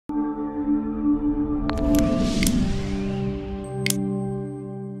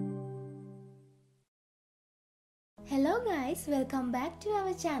guys, welcome back to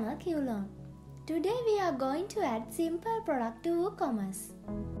our channel QLearn. Today we are going to add simple product to WooCommerce.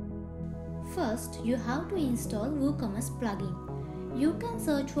 First, you have to install WooCommerce plugin. You can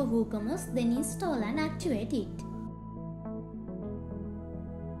search for WooCommerce, then install and activate it.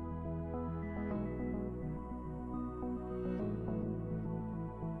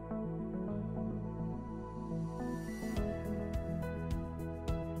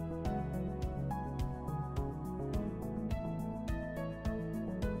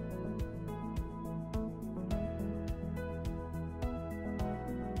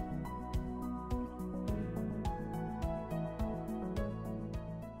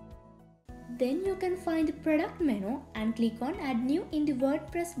 Then you can find the product menu and click on Add New in the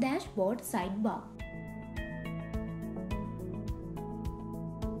WordPress dashboard sidebar.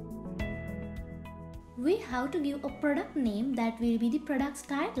 We have to give a product name that will be the product's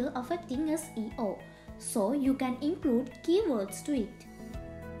title affecting SEO, so you can include keywords to it.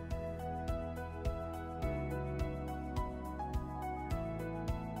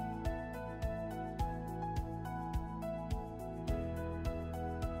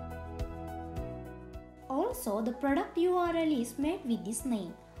 Also, the product URL is made with this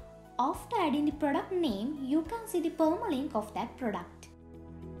name. After adding the product name, you can see the permalink of that product.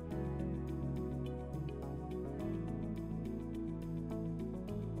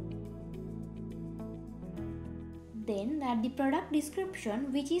 Then add the product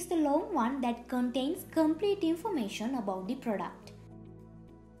description, which is the long one that contains complete information about the product.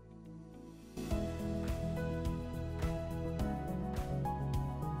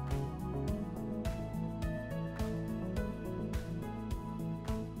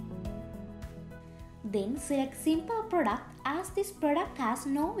 Then select Simple Product as this product has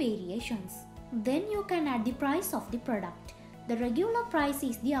no variations. Then you can add the price of the product. The regular price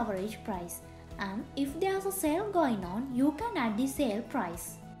is the average price, and if there's a sale going on, you can add the sale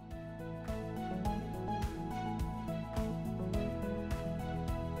price.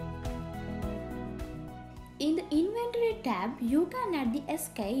 In the Inventory tab, you can add the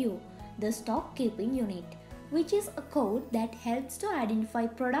SKU, the stock keeping unit, which is a code that helps to identify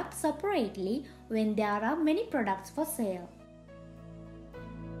products separately when there are many products for sale.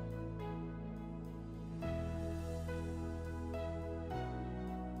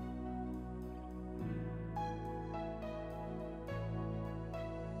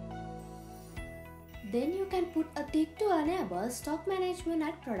 Then you can put a tick to enable stock management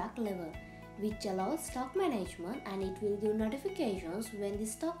at product level, which allows stock management, and it will give notifications when the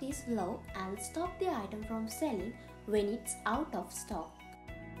stock is low and stop the item from selling when it's out of stock.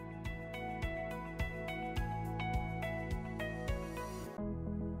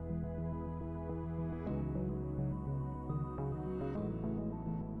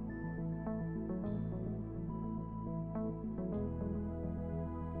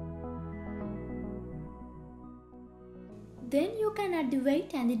 Then you can add the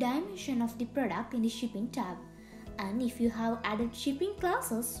weight and the dimension of the product in the shipping tab. And if you have added shipping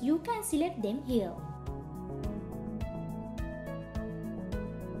classes, you can select them here.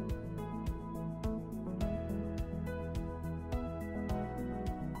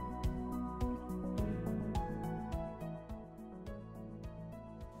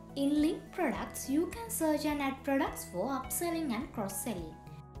 In link products, you can search and add products for upselling and cross-selling.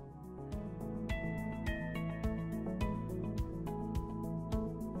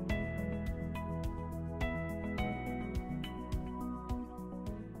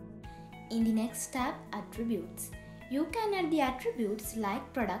 In the next tab, Attributes, you can add the attributes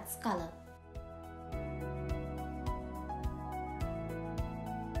like product's color.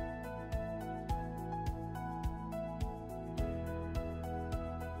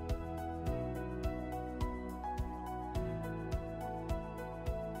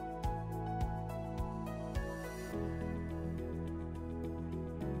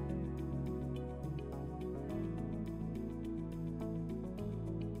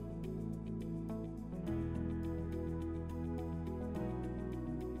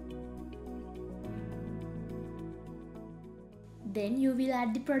 Then you will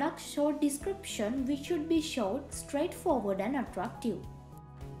add the product short description, which should be short, straightforward and attractive.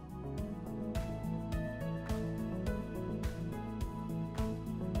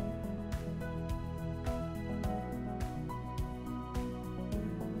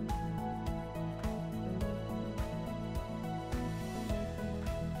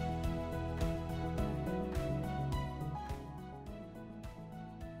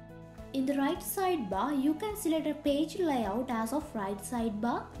 In the right sidebar, you can select a page layout as of right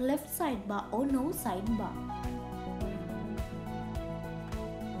sidebar, left sidebar or no sidebar.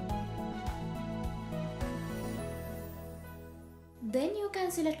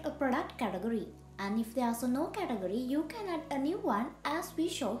 can select a product category, and if there's no category, you can add a new one as we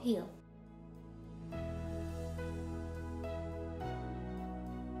show here.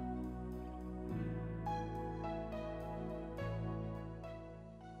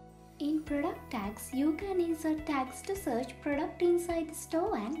 In product tags, you can insert tags to search product inside the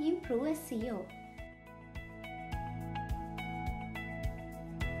store and improve SEO.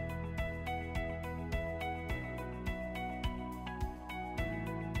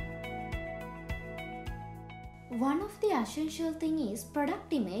 One of the essential things is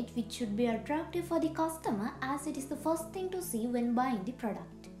product image, which should be attractive for the customer as it is the first thing to see when buying the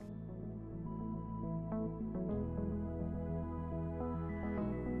product.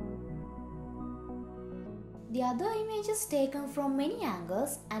 The other images taken from many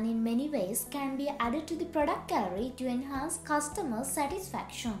angles and in many ways can be added to the product gallery to enhance customer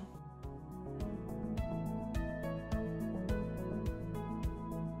satisfaction.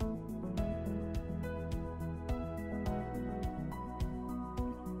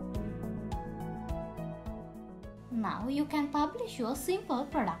 Now you can publish your simple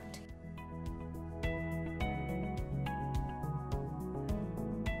product.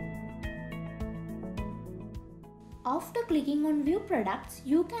 After clicking on View Products,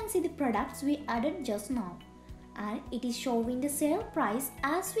 you can see the products we added just now, and it is showing the sale price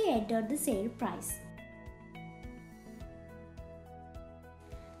as we entered the sale price.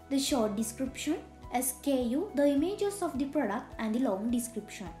 The short description, SKU, the images of the product and the long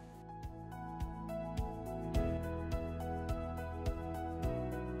description.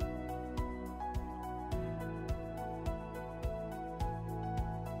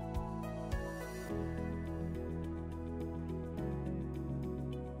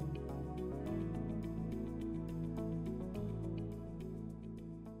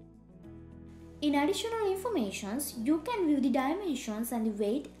 In additional informations, you can view the dimensions and the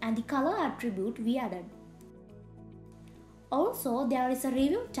weight and the color attribute we added. Also, there is a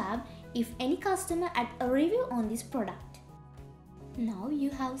review tab if any customer add a review on this product. Now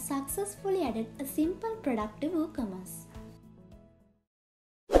you have successfully added a simple product to WooCommerce.